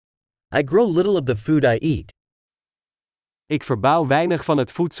I grow little of the food I eat. Ik verbouw weinig van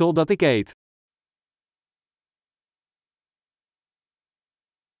het voedsel dat ik eet.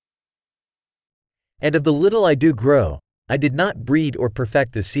 And of the little I do grow, I did not breed or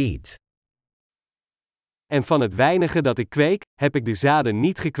perfect the seeds. En van het weinige dat ik kweek, heb ik de zaden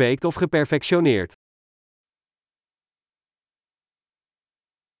niet gekweekt of geperfectioneerd.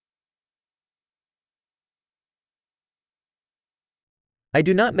 I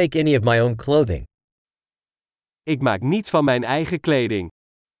do not make any of my own clothing. Ik maak niets van mijn eigen kleding.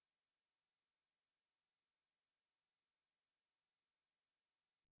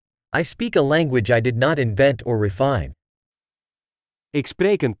 I speak a language I did not invent or refine. Ik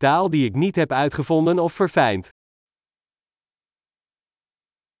spreek een taal die ik niet heb uitgevonden of verfijnd.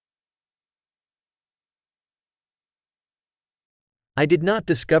 I did not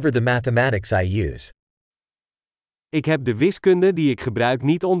discover the mathematics I use. Ik heb de wiskunde die ik gebruik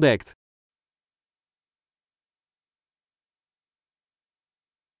niet ontdekt.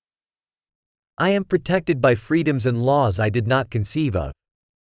 I am protected by freedoms and laws I did not conceive of.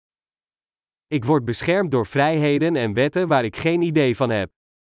 Ik word beschermd door vrijheden en wetten waar ik geen idee van heb.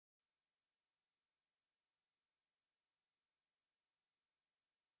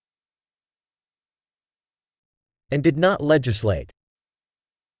 And did not legislate.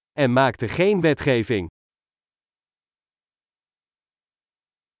 En maakte geen wetgeving.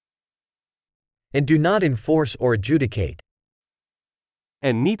 And do not enforce or adjudicate.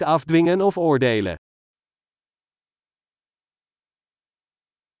 En niet afdwingen of oordelen.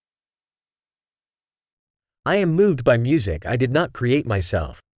 I am moved by music I did not create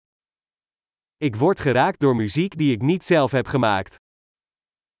myself. Ik word geraakt door muziek die ik niet zelf heb gemaakt.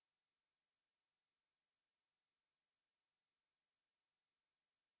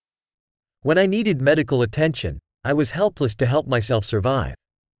 When I needed medical attention, I was helpless to help myself survive.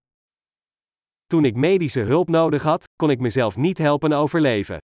 Toen ik medische hulp nodig had, kon ik mezelf niet helpen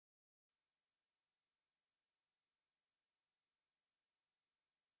overleven.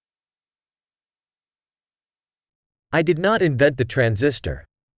 I did not invent the transistor.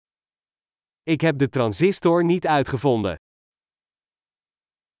 Ik heb de transistor niet uitgevonden.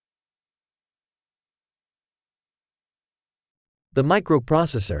 The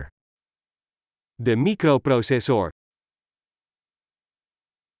microprocessor. De microprocessor.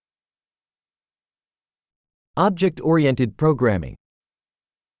 Object-oriented programming.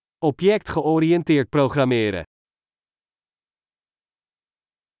 Object-georiënteerd programmeren.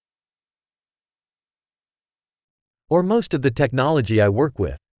 Or most of the technology I work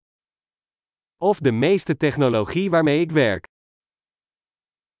with. Of de meeste technologie waarmee ik werk.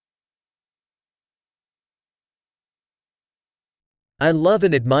 I love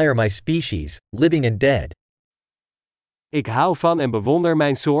and admire my species, living and dead. Ik hou van en bewonder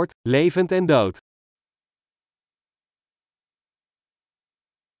mijn soort, levend en dood.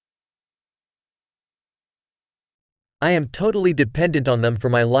 I am totally dependent on them for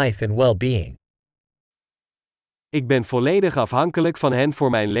my life and well-being. Ik ben volledig afhankelijk van hen voor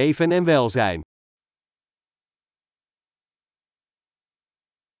mijn leven en welzijn.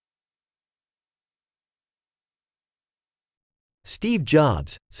 Steve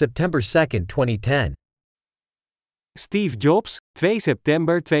Jobs, September 2, 2010. Steve Jobs, 2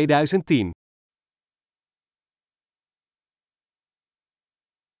 september 2010